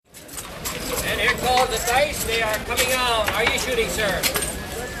They are coming out. Are you shooting, sir?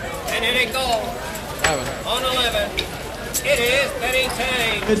 And here they go. On 11. It is betting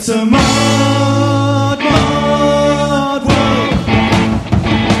time. It's a mod world.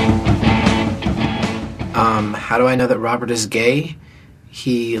 How do I know that Robert is gay?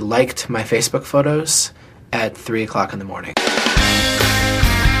 He liked my Facebook photos at 3 o'clock in the morning.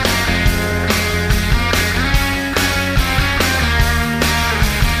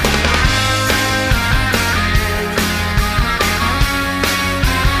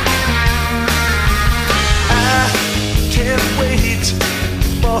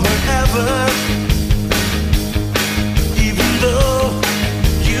 Forever, even though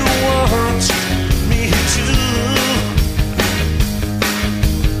you want me to,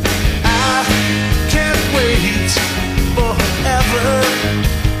 I can't wait forever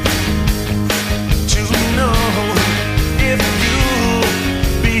to know if you'll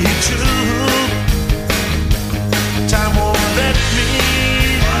be true. Time won't let me,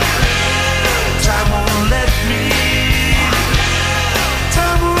 time won't let me.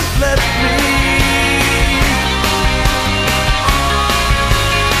 Let me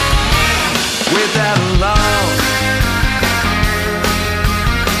wait that long.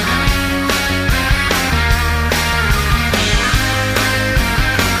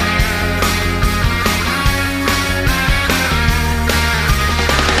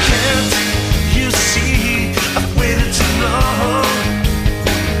 Can't you see I've waited too long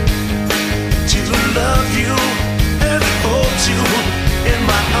to love you and hold you in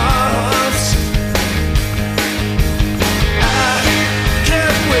my arms. I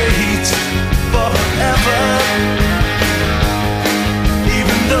can't wait forever,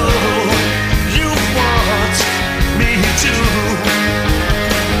 even though you want me to.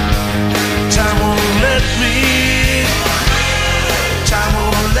 Time won't let me, time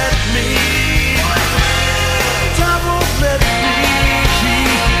won't let me, time won't let me.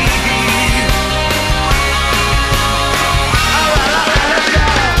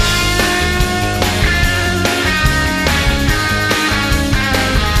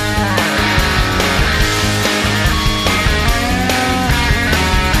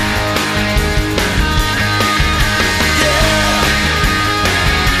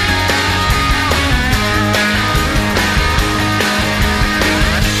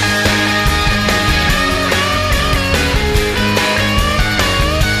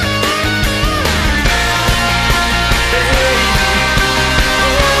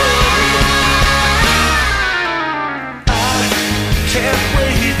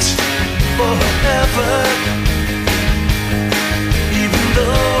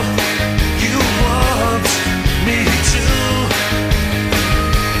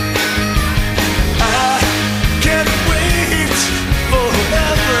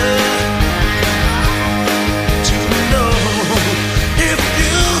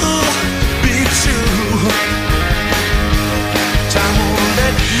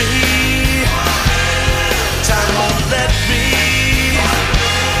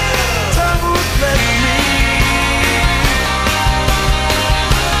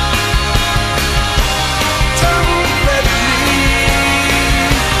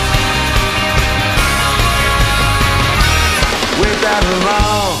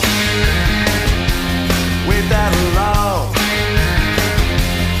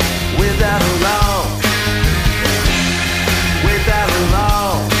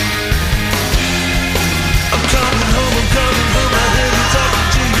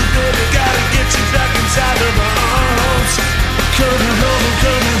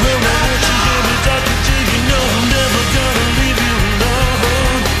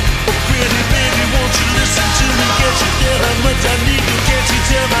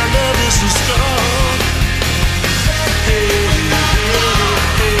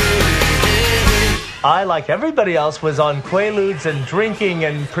 I, like everybody else, was on Quaaludes and drinking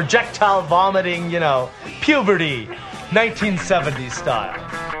and projectile vomiting, you know, puberty, 1970s style.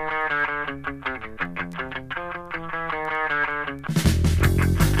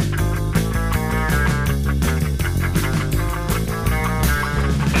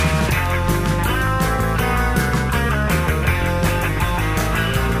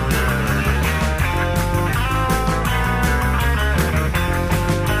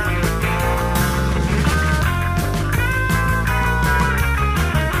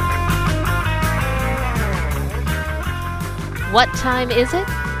 What time is it?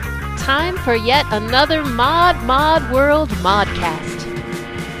 Time for yet another Mod World Modcast.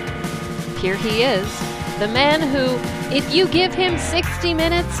 Here he is, the man who, if you give him 60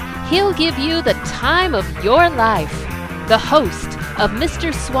 minutes, he'll give you the time of your life. The host of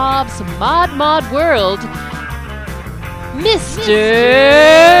Mr. Suave's Mod World,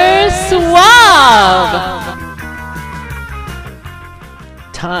 Mr. Suave.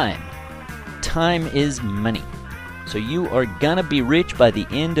 Time is money. So you are gonna be rich by the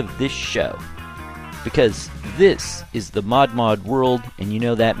end of this show. Because this is the Mod World, and you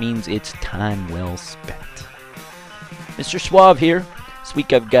know that means it's time well spent. Mr. Suave here. This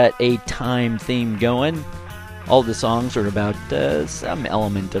week I've got a time theme going. All the songs are about some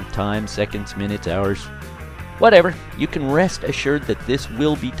element of time, seconds, minutes, hours, whatever. You can rest assured that this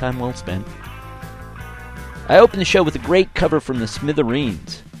will be time well spent. I opened the show with a great cover from the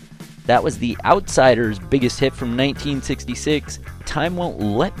Smithereens. That was the Outsiders' biggest hit from 1966, Time Won't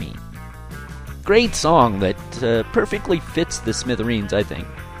Let Me. Great song that perfectly fits the Smithereens, I think,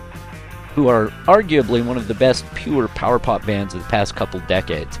 who are arguably one of the best pure power pop bands of the past couple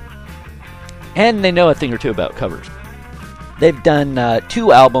decades. And they know a thing or two about covers. They've done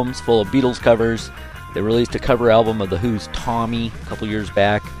 2 albums full of Beatles covers. They released a cover album of The Who's Tommy a couple years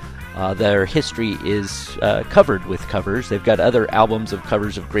back. Their history is covered with covers. They've got other albums of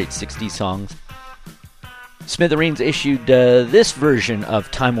covers of great 60s songs. Smithereens issued this version of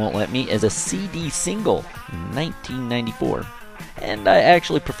Time Won't Let Me as a CD single in 1994. And I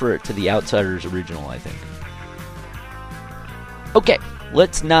actually prefer it to the Outsiders' original, I think. Okay,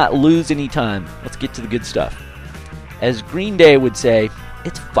 let's not lose any time. Let's get to the good stuff. As Green Day would say,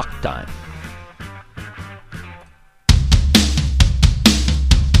 it's fuck time.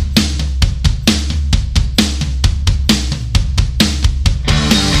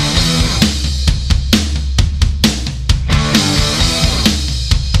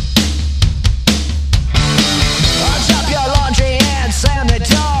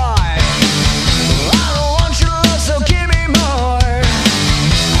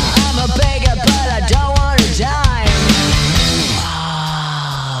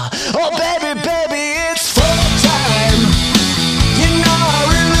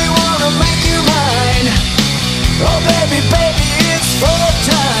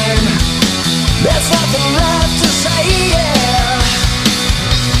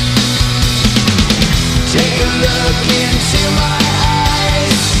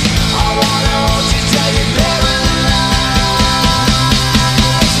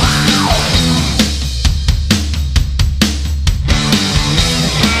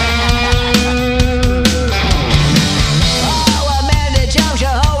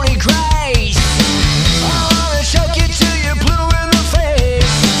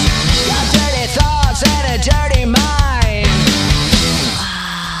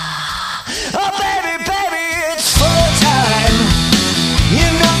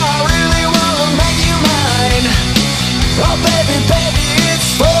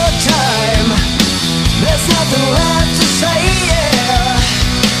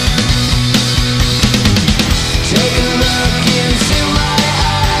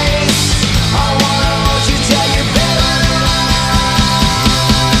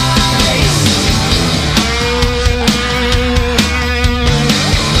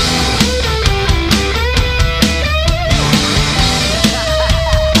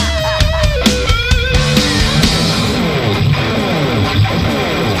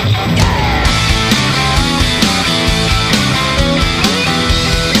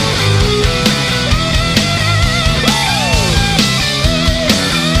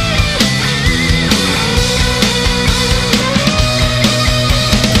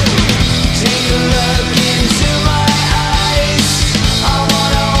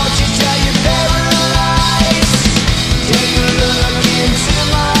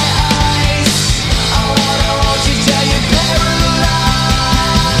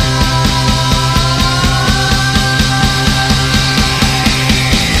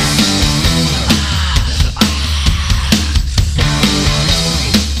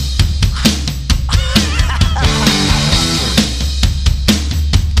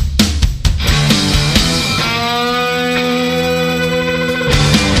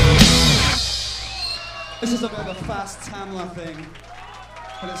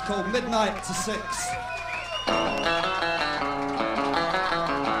 Midnight to 6.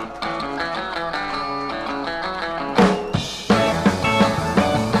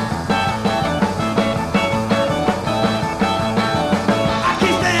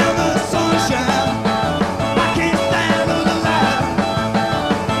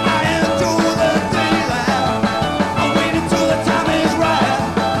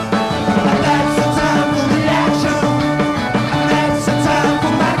 That's the time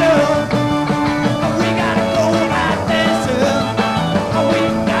for my girl. We gotta go like this.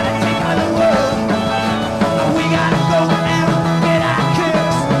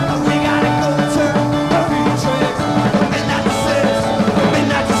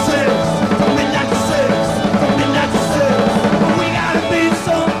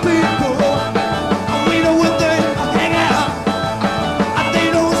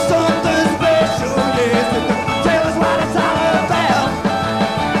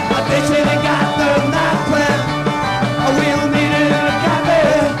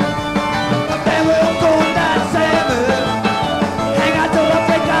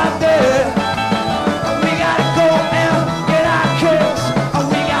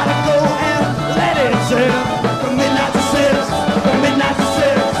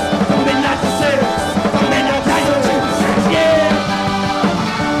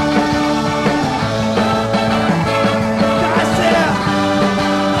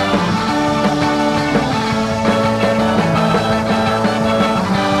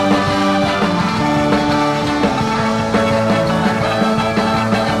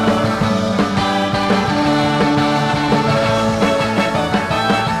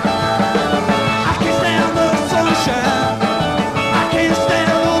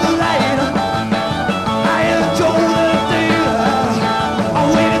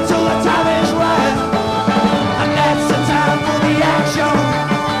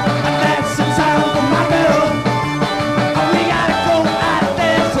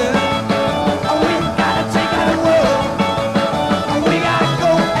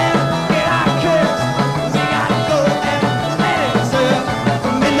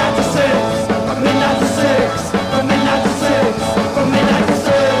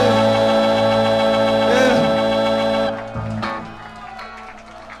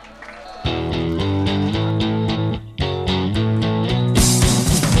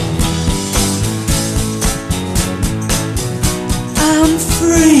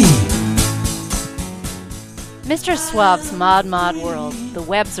 Mr. Suave's Mod World, the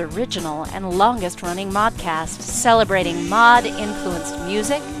web's original and longest-running modcast, celebrating mod-influenced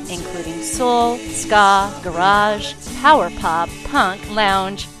music, including soul, ska, garage, power pop, punk,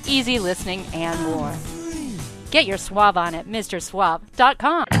 lounge, easy listening, and more. Get your Suave on at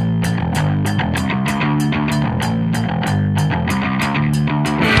MrSuave.com.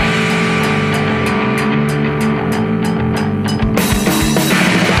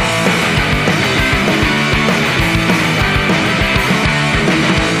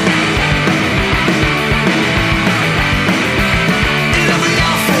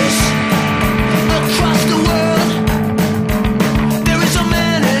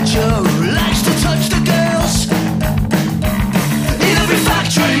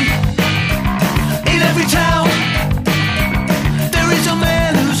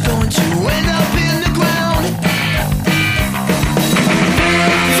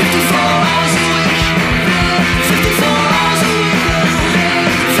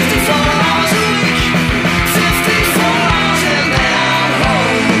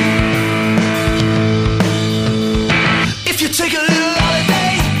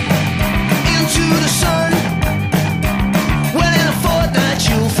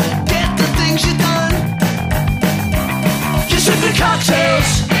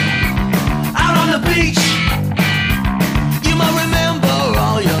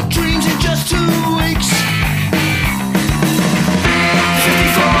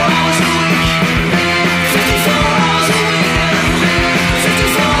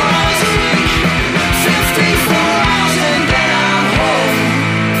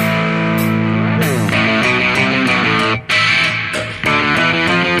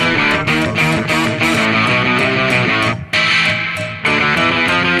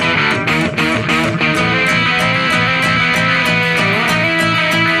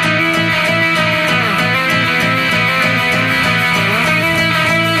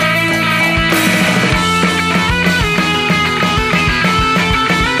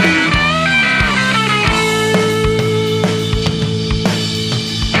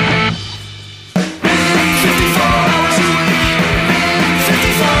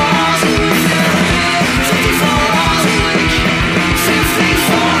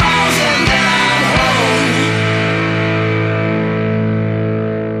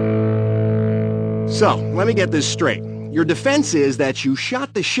 So, let me get this straight. Your defense is that you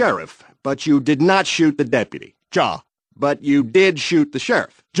shot the sheriff, but you did not shoot the deputy. Ja. But you did shoot the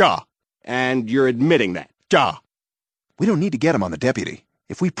sheriff. Ja. And you're admitting that. Ja. We don't need to get him on the deputy.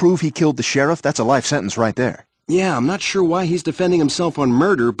 If we prove he killed the sheriff, that's a life sentence right there. Yeah, I'm not sure why he's defending himself on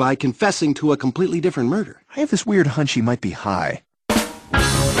murder by confessing to a completely different murder. I have this weird hunch he might be high.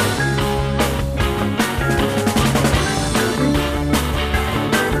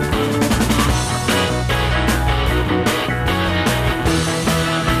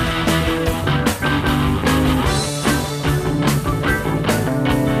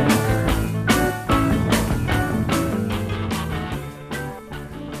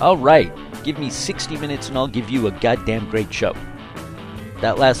 All right, give me 60 minutes and I'll give you a goddamn great show.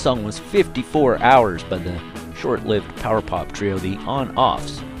 That last song was 54 Hours by the short-lived power pop trio, the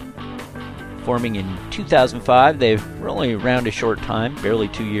On-Offs. Forming in 2005, they were only around a short time, barely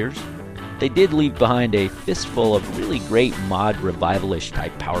 2 years. They did leave behind a fistful of really great mod revivalish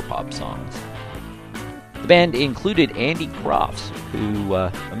type power pop songs. The band included Andy Groffs, who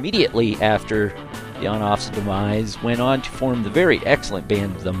immediately after the On-Offs' demise went on to form the very excellent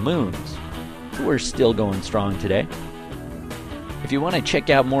band The Moons, who are still going strong today. If you want to check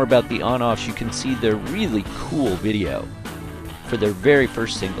out more about the On-Offs, you can see their really cool video for their very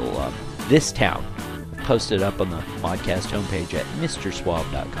first single, This Town, posted up on the Modcast homepage at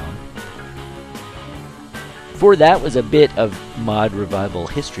MrSuave.com. Before that was a bit of mod revival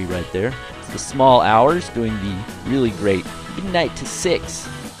history right there. It's the Small Hours doing the really great Midnight to 6,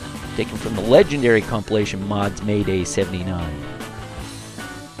 taken from the legendary compilation Mods Mayday 79.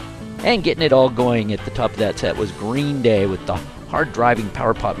 And getting it all going at the top of that set was Green Day with the hard-driving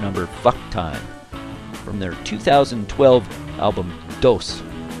power pop number Fuck Time from their 2012 album Dos.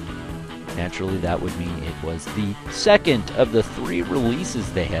 Naturally, that would mean it was the second of the 3 releases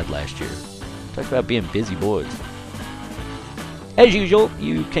they had last year. Talk about being busy boys. As usual,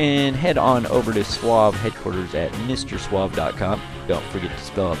 you can head on over to Suave headquarters at MrSuave.com. Don't forget to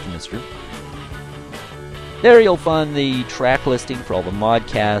spell out the Mr. There you'll find the track listing for all the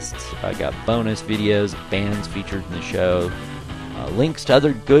modcasts. I got bonus videos, bands featured in the show, links to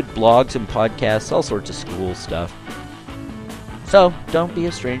other good blogs and podcasts, all sorts of cool stuff. So, don't be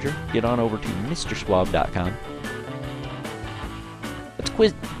a stranger. Get on over to MrSuave.com. Let's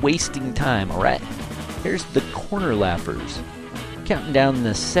quit wasting time, alright? Here's the Corner Laughers, counting down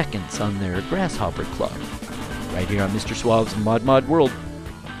the seconds on their grasshopper clock, right here on Mr. Suave's Mod World.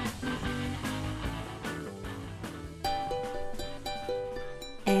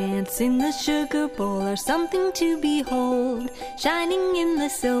 Ants in the sugar bowl are something to behold, shining in the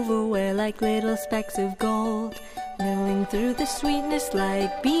silverware like little specks of gold. Milling through the sweetness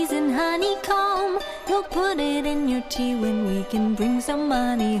like bees in honeycomb. You'll put it in your tea when we can bring some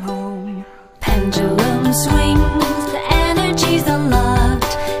money home. Pendulum swings, the energy's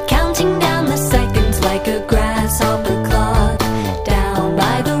unlocked, counting down the seconds like a grasshopper clock. Down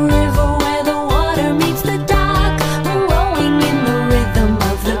by the river where the water meets the dock, we're rowing in the rhythm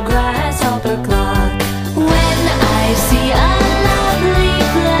of the grasshopper clock. When I see a lovely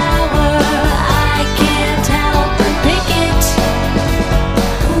flower, I can't help but pick it.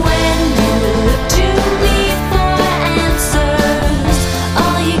 When you look to me for answers,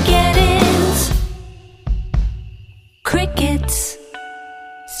 all you get is crickets.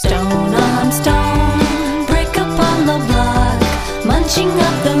 Stone on stone, brick upon the block, munching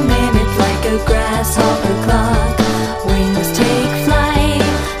up the minutes like a grasshopper clock. Wings take flight,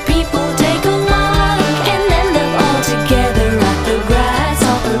 people take a walk, and end up all together at the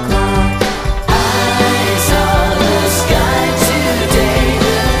grasshopper clock. I saw the sky today,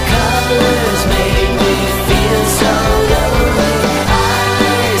 the colors made me feel so lonely.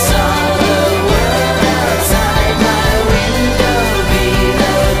 I saw the world outside my window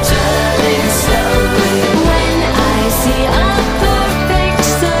turning slowly. When I see a perfect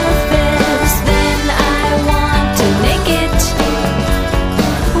surface, then I want to make it.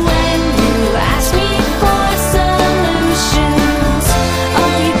 When you ask me for solutions,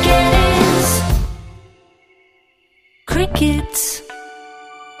 all you get is crickets.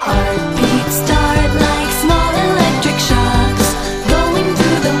 Heartbeats start like small electric shocks, going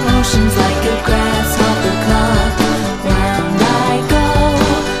through the motions like a grasshopper clock. Round I go,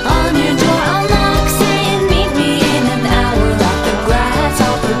 on your door I'll knock, saying meet me in an hour at the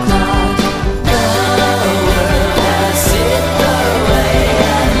grasshopper clock. The world has slipped away,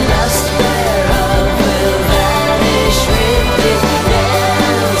 and lust thereof will vanish with it.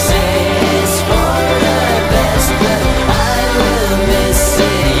 They'll say it's for the best, but I will miss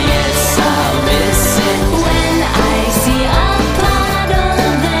it, yes I'll miss it. When I see a puddle,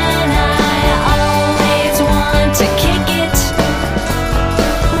 then I always want to kick it.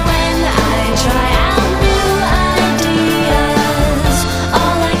 When I try out new ideas,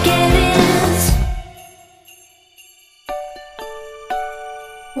 all I get is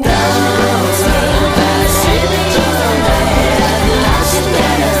those that slipped away, and lost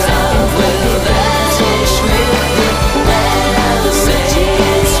their love will vanish with it. They'll say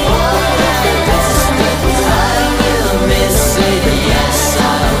it's for the best, but I will miss it, yes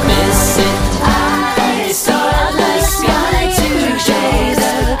I'll miss it. I saw the sky today,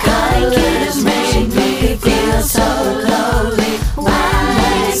 the colors made me feel so lonely.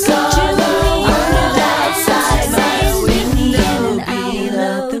 I saw the world outside my window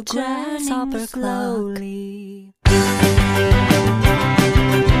below the grasshopper slowly.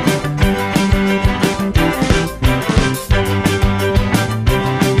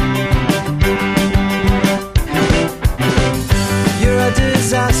 You're a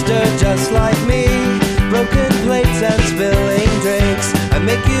disaster just like me, broken plates and spilling drinks. I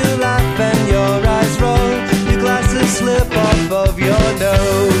make you laugh and your eyes roll, your glasses slip off of your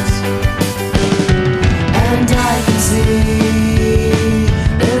nose. And I can see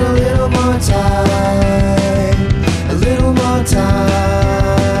in a little more time, a little more time.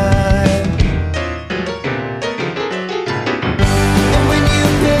 And when you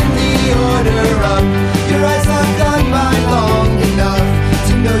pin the order up, your eyes lock on mine long enough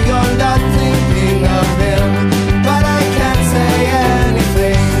to know you're not thinking of him, but I can't say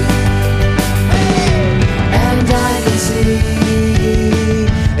anything. And I can see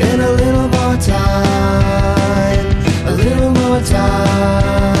in a little more time, a little more time.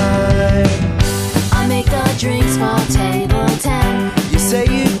 I make the drinks for table 10. You say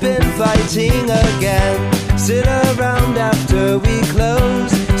you've been fighting again. Sit around after we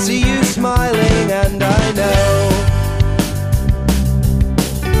close, see you smiling and I know.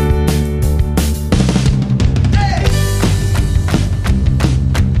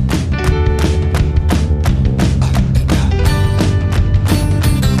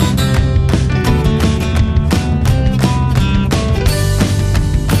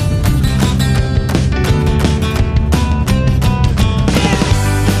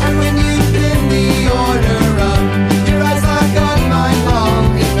 And when you've been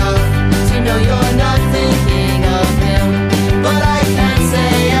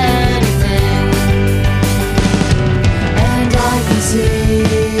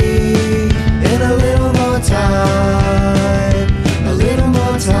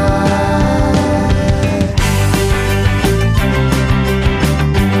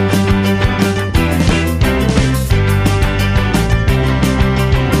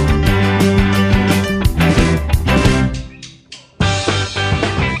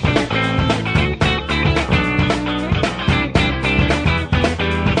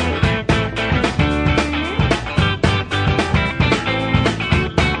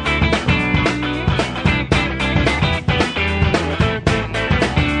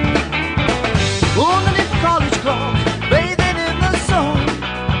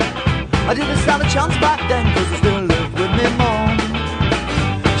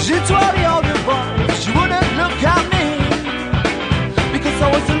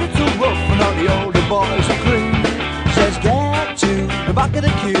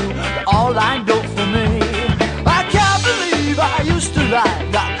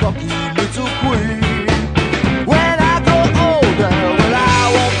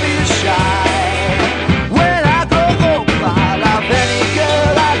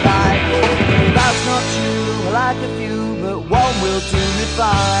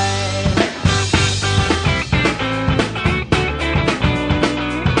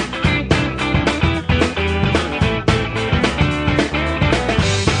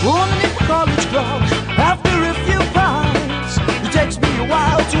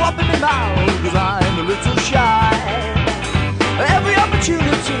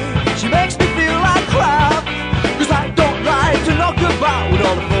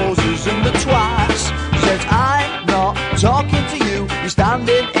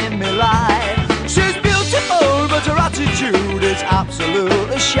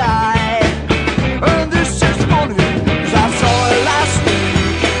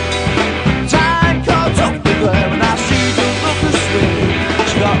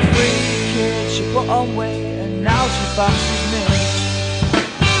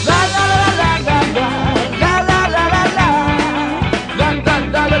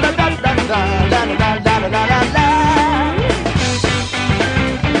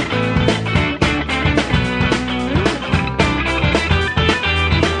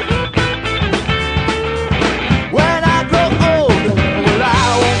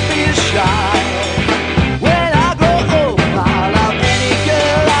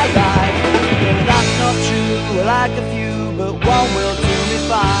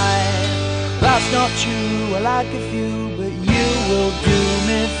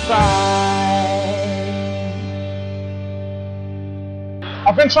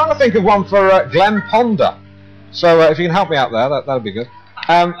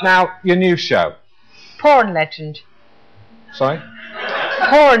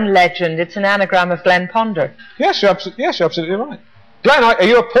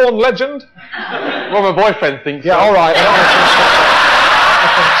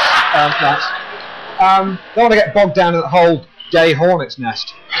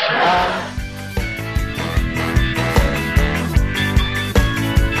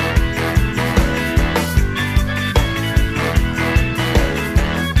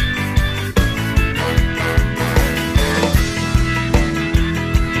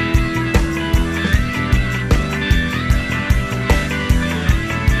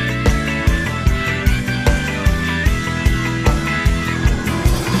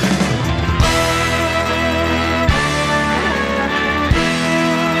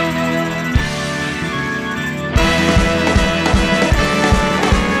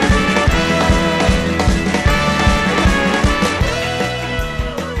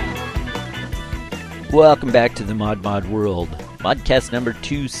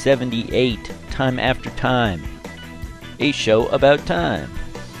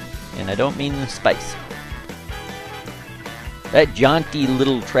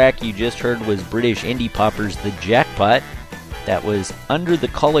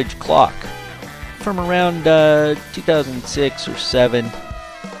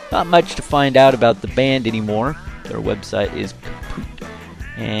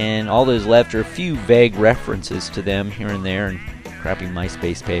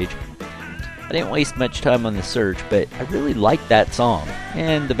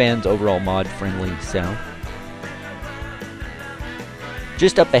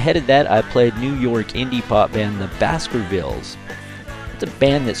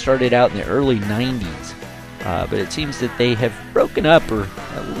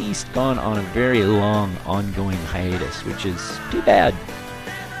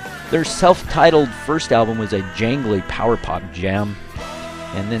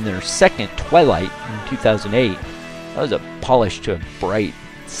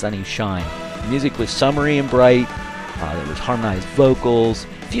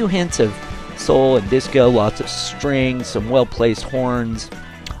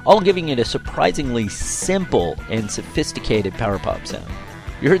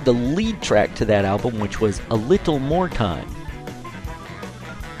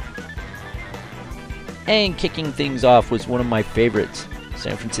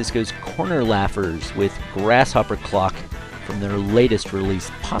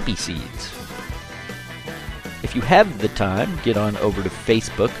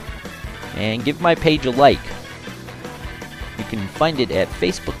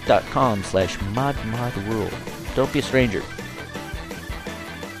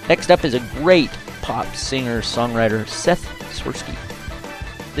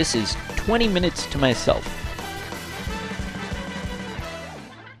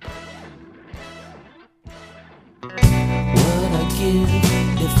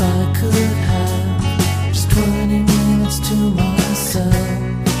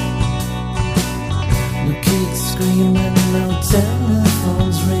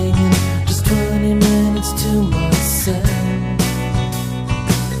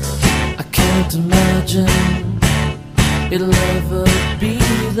imagine it'll ever be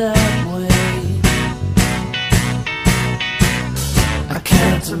that way. I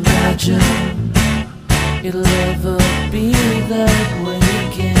can't imagine it'll ever be that way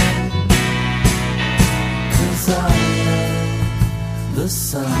again. 'Cause I love the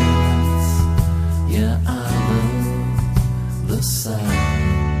silence. Yeah, I love the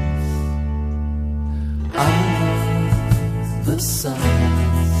silence. I love the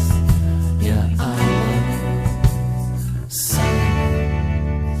silence. Yeah, I love silence.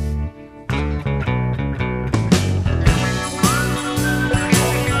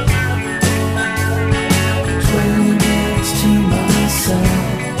 20 minutes to myself.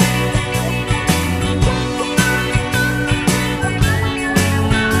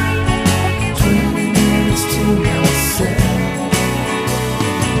 20 minutes to myself.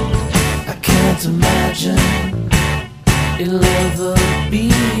 I can't imagine it'll ever be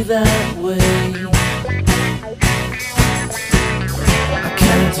that way. I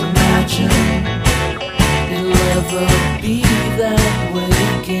can't imagine it'll ever be that way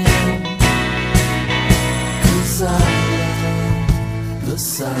again. 'Cause I love the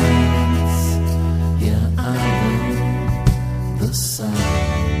silence. Yeah, I love the silence.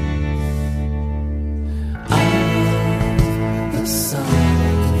 I love the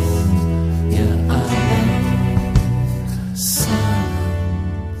silence. Yeah, I love silence.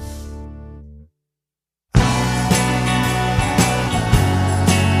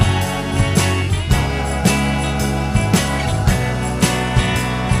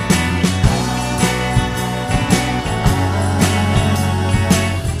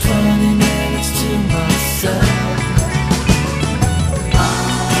 To myself, I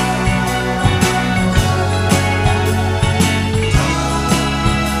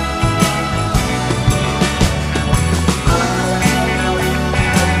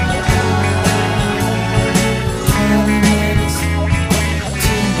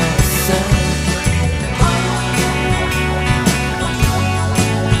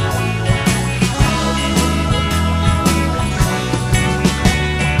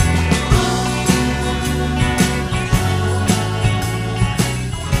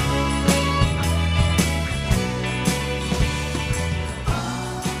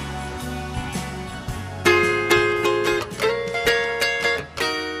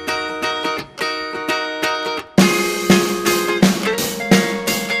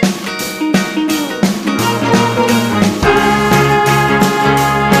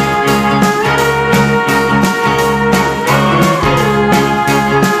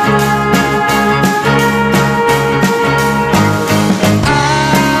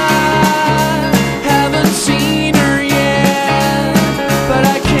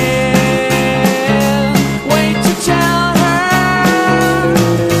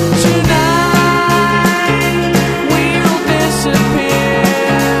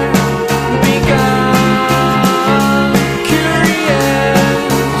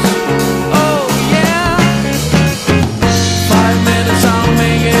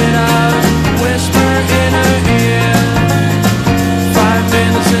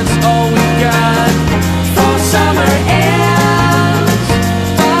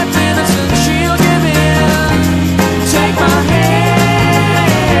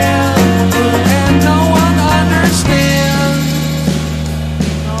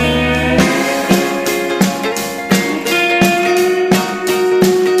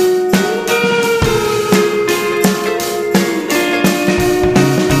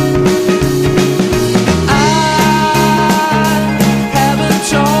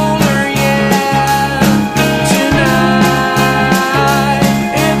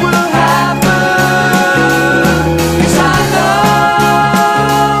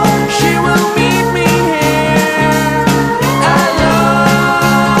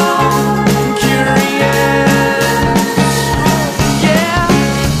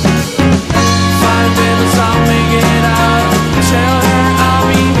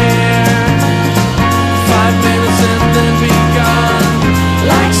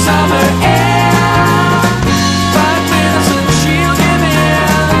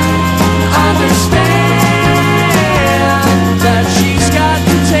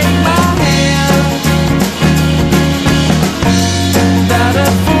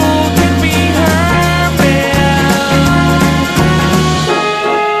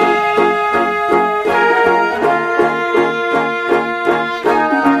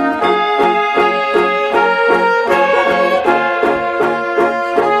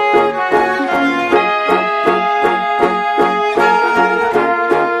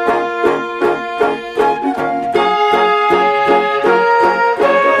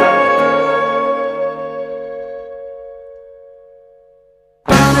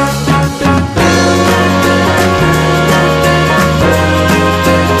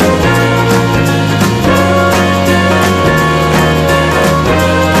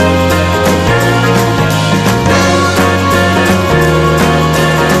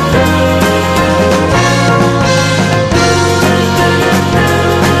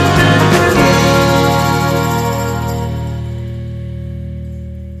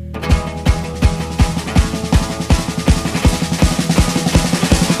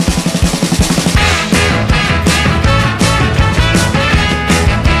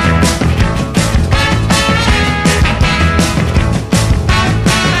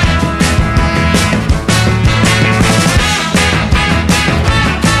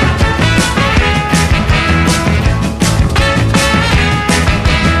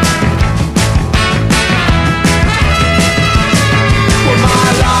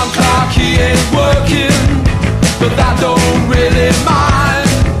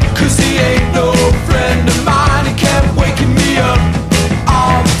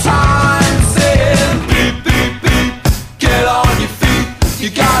You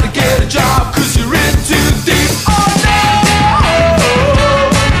gotta get a job 'cause you're in too deep. Oh no!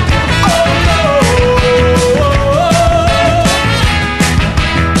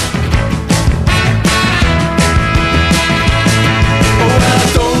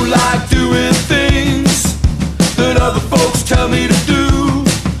 Other folks tell me to do,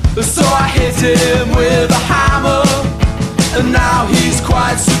 so I hit him with a hammer, and now he's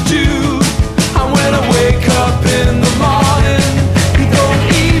quite subdued. And when I wake up in the morning, he don't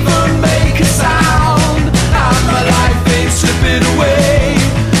even make a sound, and my life ain't slipping away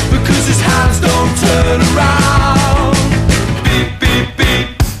because his hands don't turn around. Beep, beep, beep,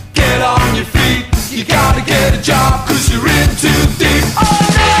 get on your feet. You gotta get a job 'cause you're in too deep. Oh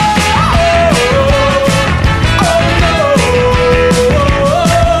no!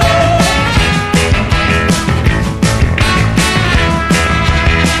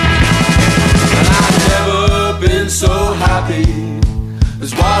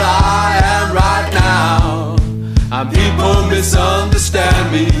 Is what I am right now. And people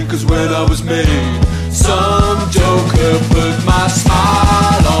misunderstand me, 'cause when I was made, some joker put my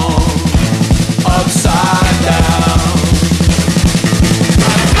smile on upside down.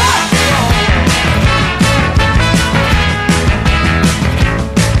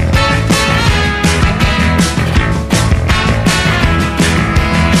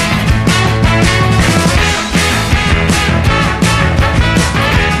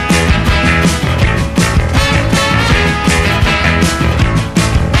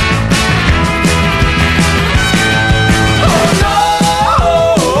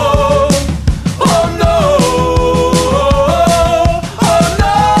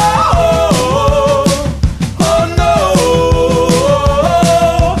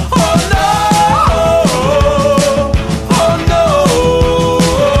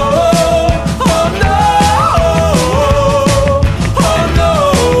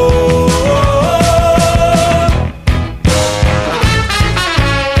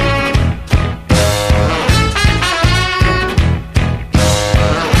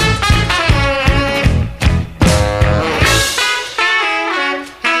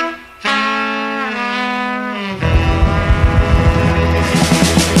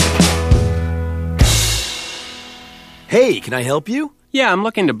 Hey, can I help you? Yeah, I'm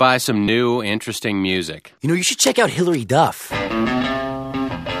looking to buy some new, interesting music. You know, you should check out Hilary Duff.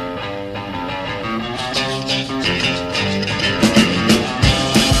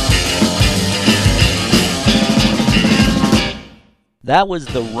 That was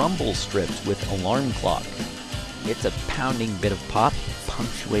the Rumble Strips with Alarm Clock. It's a pounding bit of pop,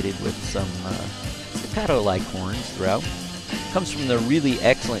 punctuated with some staccato-like horns throughout. Comes from the really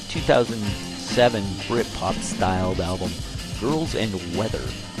excellent 2007 Britpop-styled album, Girls and Weather.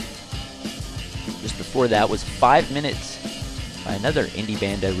 Just before that was 5 Minutes by another indie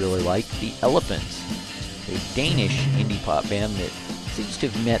band I really like, The Elephants, a Danish indie pop band that seems to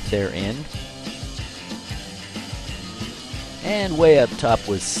have met their end. And way up top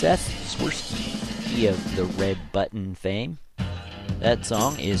was Seth Swirsky, he of the Red Button fame. That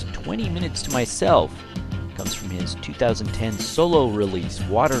song is 20 Minutes to Myself. Comes from his 2010 solo release,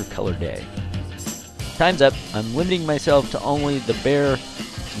 Watercolor Day. Time's up. I'm limiting myself to only the bare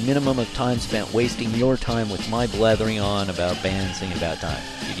minimum of time spent wasting your time with my blathering on about bands singing about time.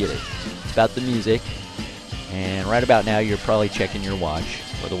 You get it. It's about the music. And right about now, you're probably checking your watch,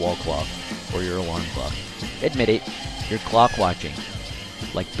 or the wall clock, or your alarm clock. Admit it, you're clock watching,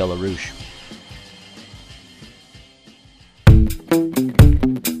 like Belarus.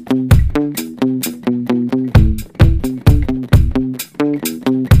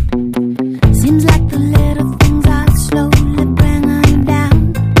 Seems like the little things are slowly bringing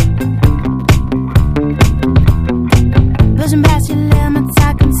down. Pushing past your limits,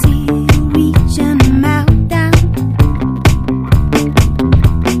 I can see you reaching them out down.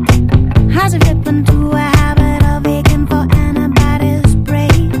 How's it flip into a habit of aching for anybody's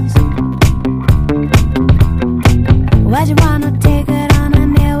praise?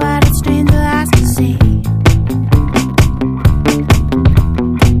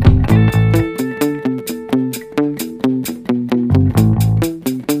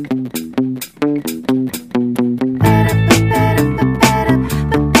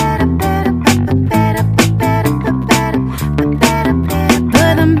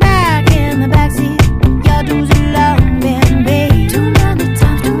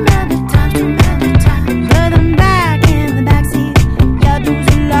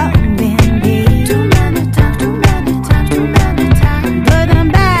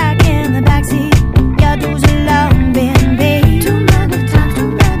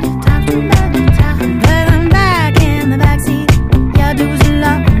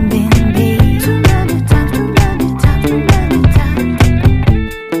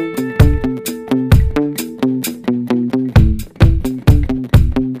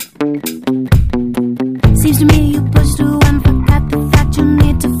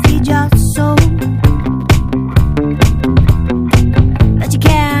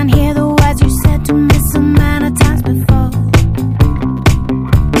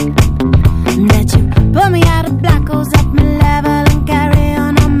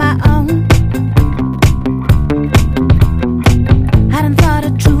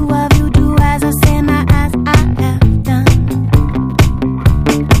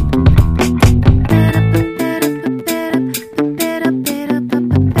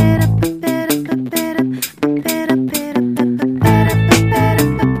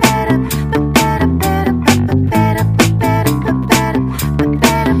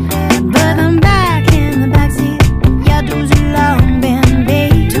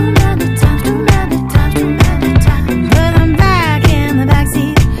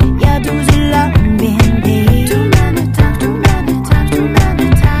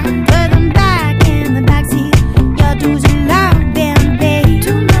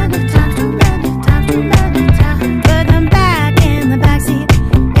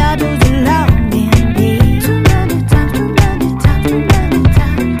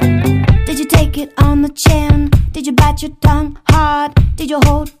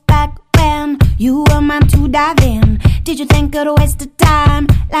 You were mine to dive in. Did you think it a waste of time?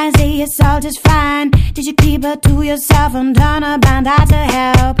 Lies say it's all just fine. Did you keep it to yourself and turn a blind eye to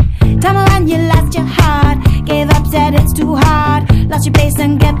help? Tell me when you lost your heart, gave up, said it's too hard, lost your place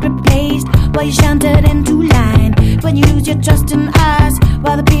and get replaced. Well, you shunted into line when you lose your trust in us.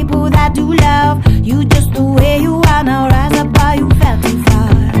 Well, the people that do love you just the way you are now rise up, but you fell too far.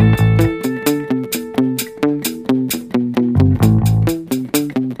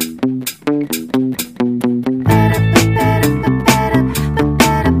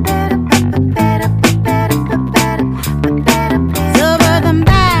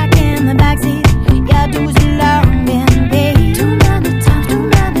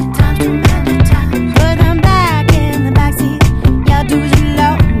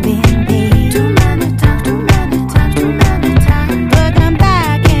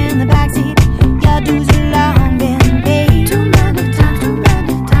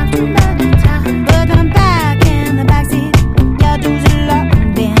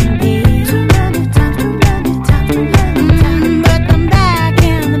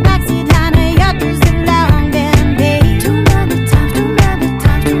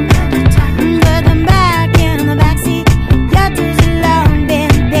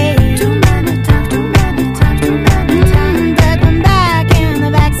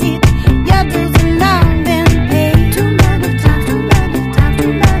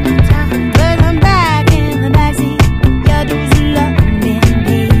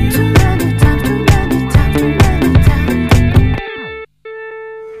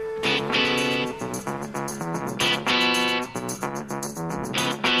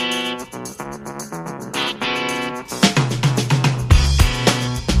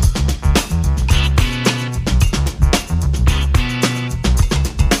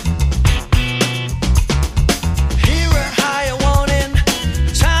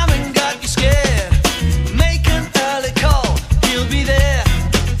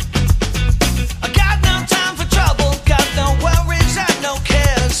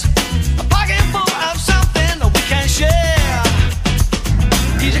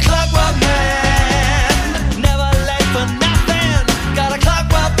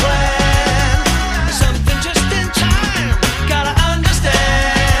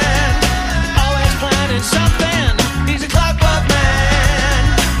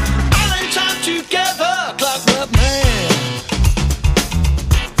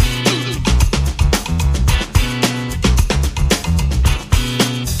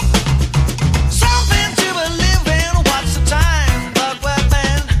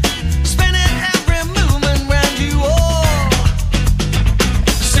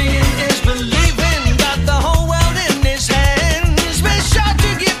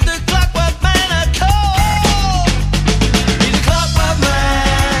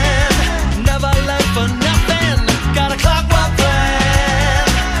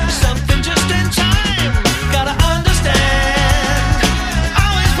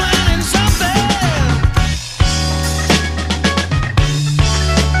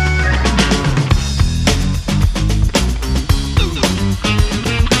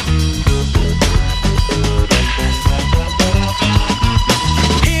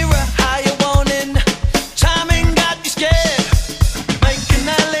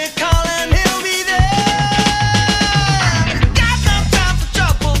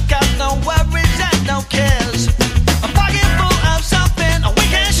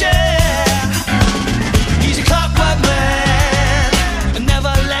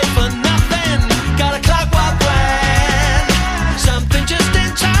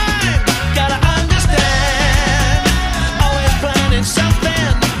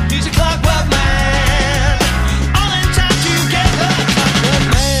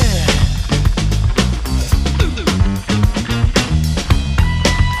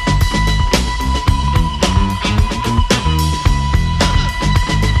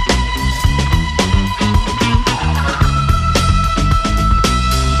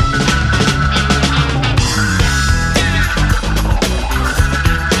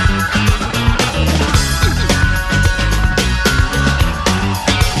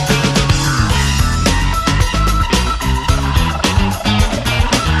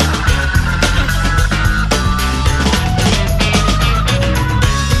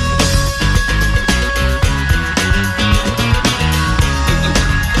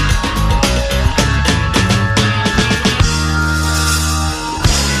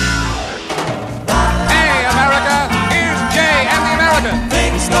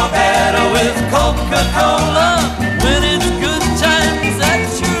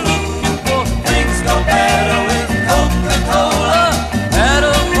 At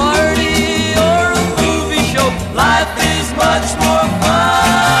a party or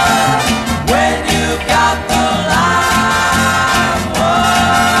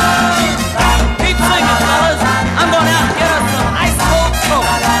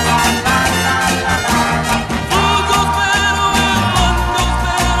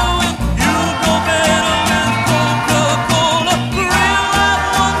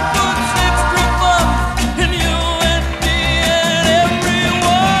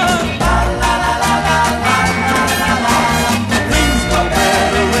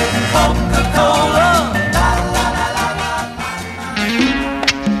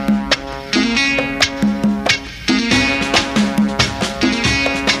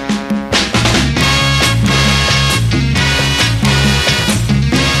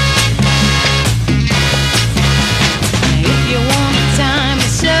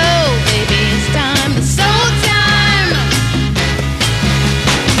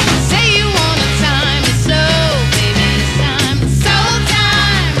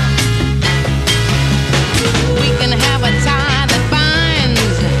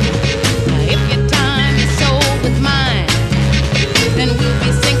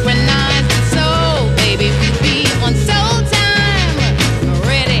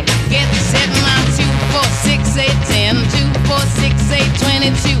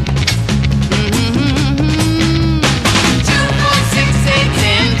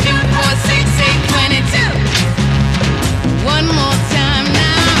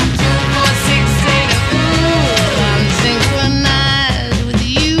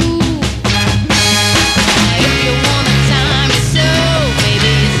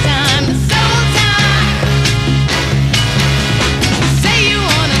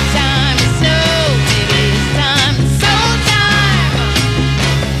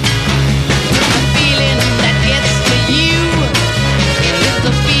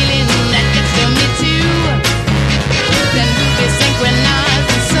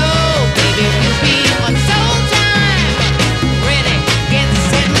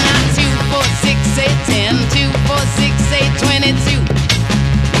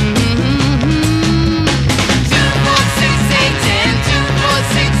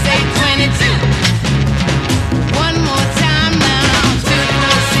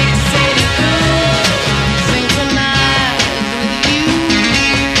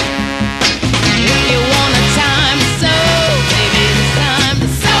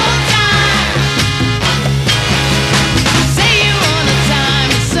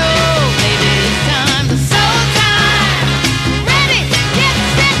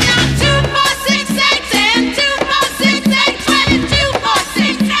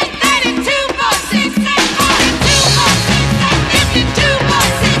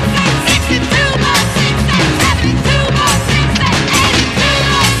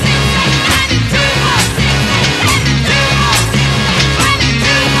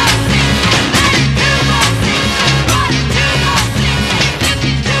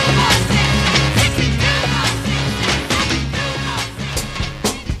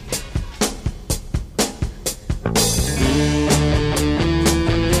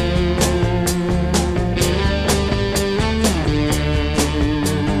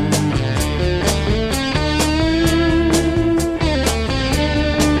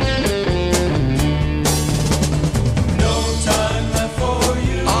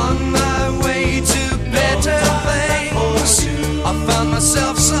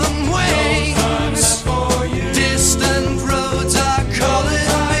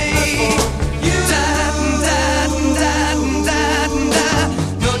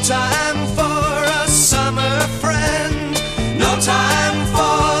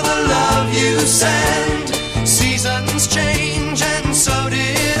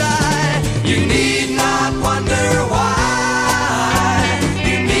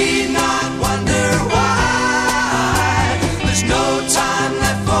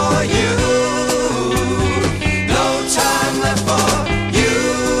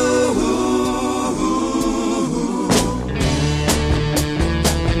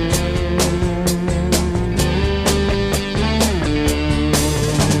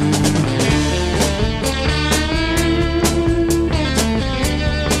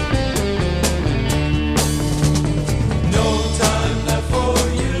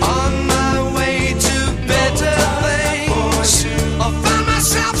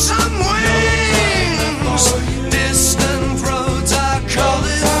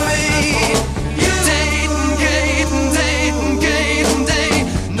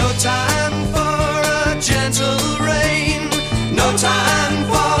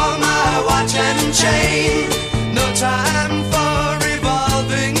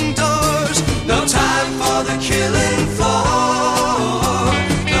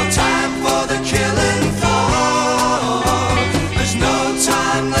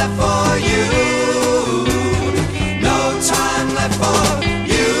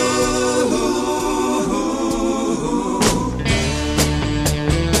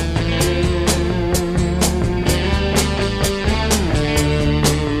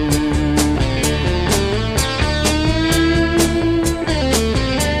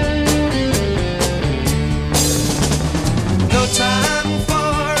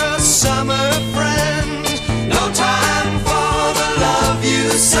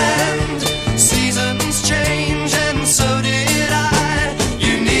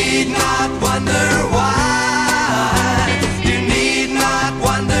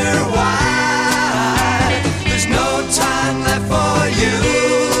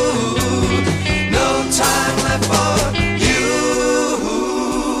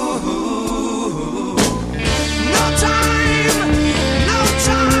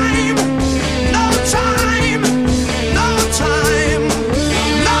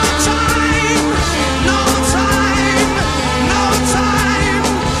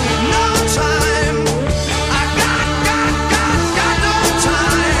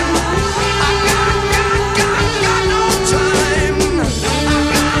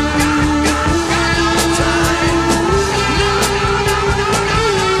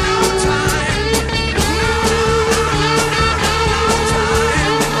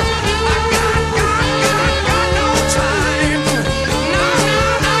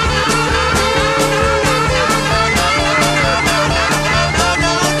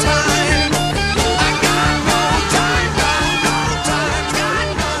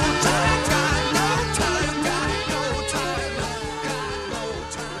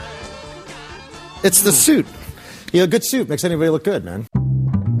It's the suit. A good suit makes anybody look good, man.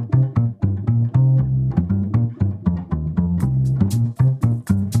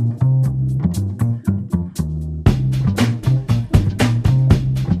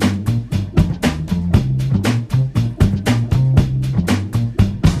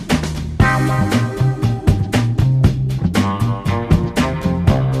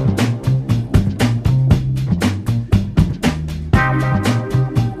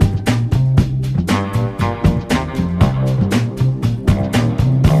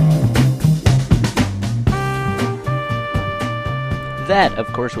 That, of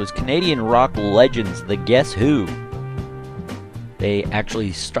course, was Canadian rock legends, the Guess Who. They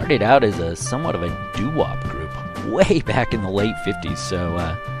actually started out as somewhat of a doo-wop group way back in the late 50s, so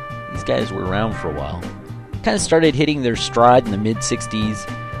these guys were around for a while. Kind of started hitting their stride in the mid-60s,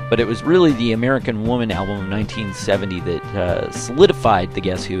 but it was really the American Woman album of 1970 that solidified the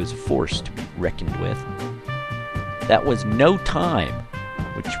Guess Who as a force to be reckoned with. That was No Time,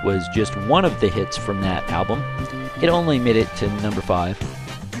 which was just one of the hits from that album. It only made it to number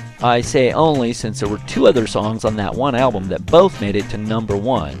 5. I say only since there were 2 other songs on that one album that both made it to number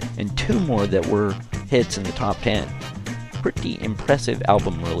 1, and 2 more that were hits in the top 10. Pretty impressive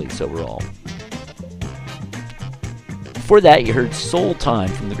album release overall. Before that, you heard Soul Time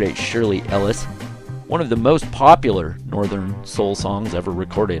from the great Shirley Ellis, one of the most popular Northern soul songs ever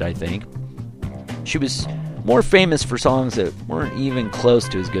recorded, I think. She was more famous for songs that weren't even close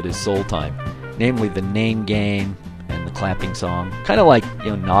to as good as Soul Time, namely The Name Game and The Clapping Song. Kind of like,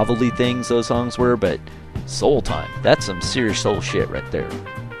 novelty things those songs were, but Soul Time, that's some serious soul shit right there.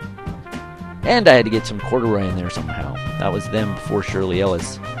 And I had to get some Corduroy in there somehow. That was them before Shirley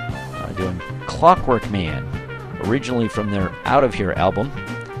Ellis, doing Clockwork Man, originally from their Out of Here album.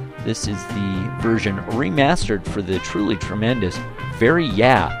 This is the version remastered for the truly tremendous Very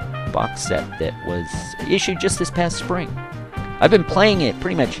Yeah box set that was issued just this past spring. I've been playing it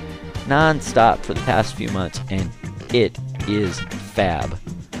pretty much non-stop for the past few months, and it is fab.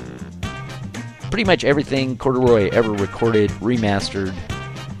 Pretty much everything Corduroy ever recorded, remastered,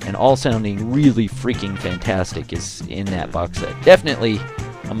 and all sounding really freaking fantastic is in that box set. Definitely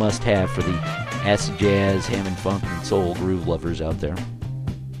a must-have for the acid jazz, ham and funk, and soul groove lovers out there.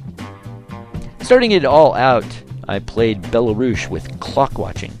 Starting it all out, I played Bella Rouge with Clock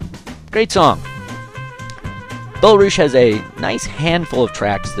Watching. Great song. Bella Rouge has a nice handful of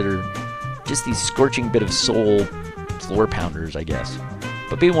tracks that are just these scorching bit of soul floor pounders, I guess.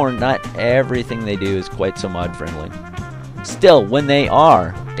 But be warned, not everything they do is quite so mod-friendly. Still, when they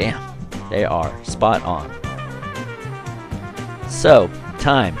are, damn, they are spot on. So,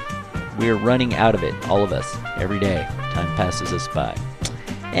 time. We're running out of it, all of us, every day. Time passes us by.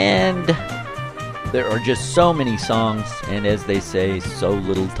 And there are just so many songs, and as they say, so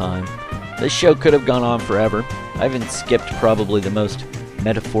little time. This show could have gone on forever. I even skipped probably the most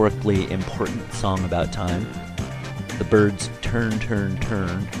metaphorically important song about time. The Byrds' Turn, Turn,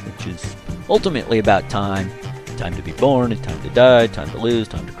 Turn, which is ultimately about time. Time to be born, and time to die, time to lose,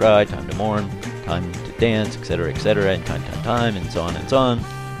 time to cry, time to mourn, time to dance, etc., and time, and so on and so on.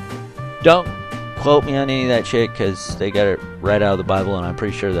 Don't quote me on any of that shit, because they got it right out of the Bible, and I'm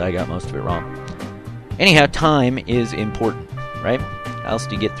pretty sure that I got most of it wrong. Anyhow, time is important, right? How else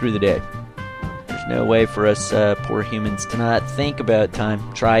do you get through the day? There's no way for us poor humans to not think about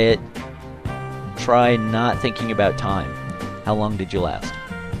time. Try it. Try not thinking about time. How long did you last?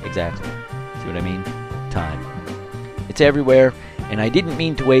 Exactly. See what I mean? Time. It's everywhere, and I didn't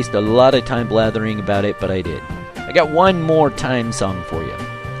mean to waste a lot of time blathering about it, but I did. I got one more time song for you.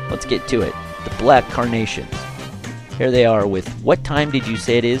 Let's get to it. The Black Carnations. Here they are with What Time Did You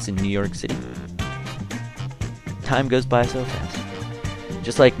Say It Is in New York City? Time goes by so fast.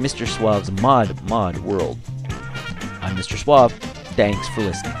 Just like Mr. Suave's Mod World. I'm Mr. Suave. Thanks for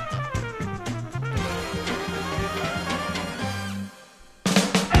listening.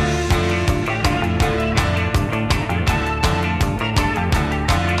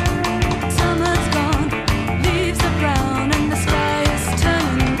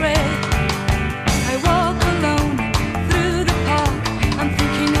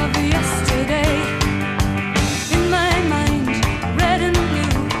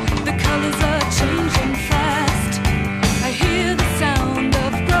 Changing fast. I hear the sound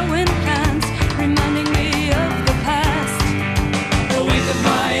of growing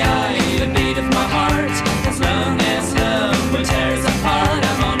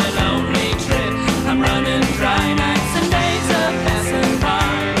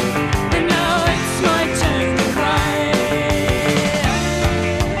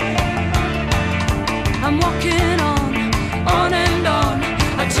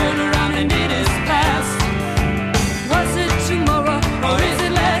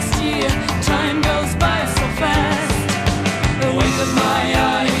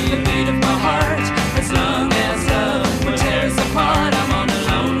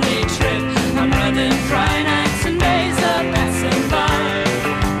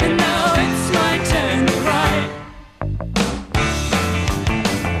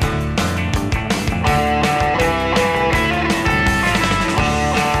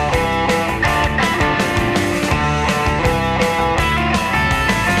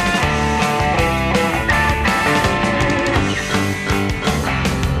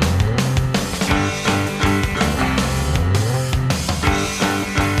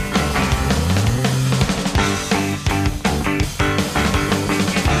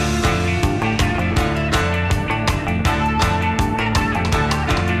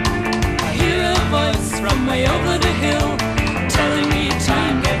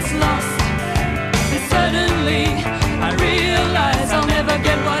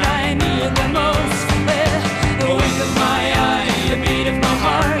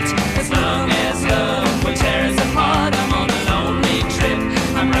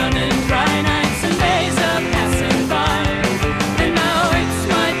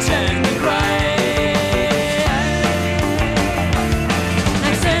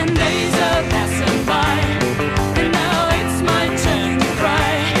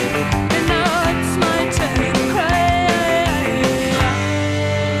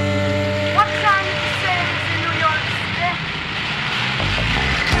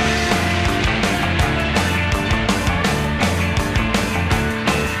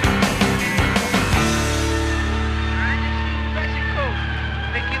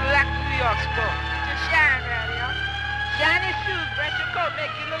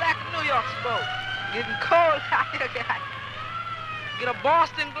Getting cold out here, guys. Get a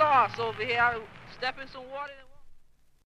Boston glass over here. Step in some water.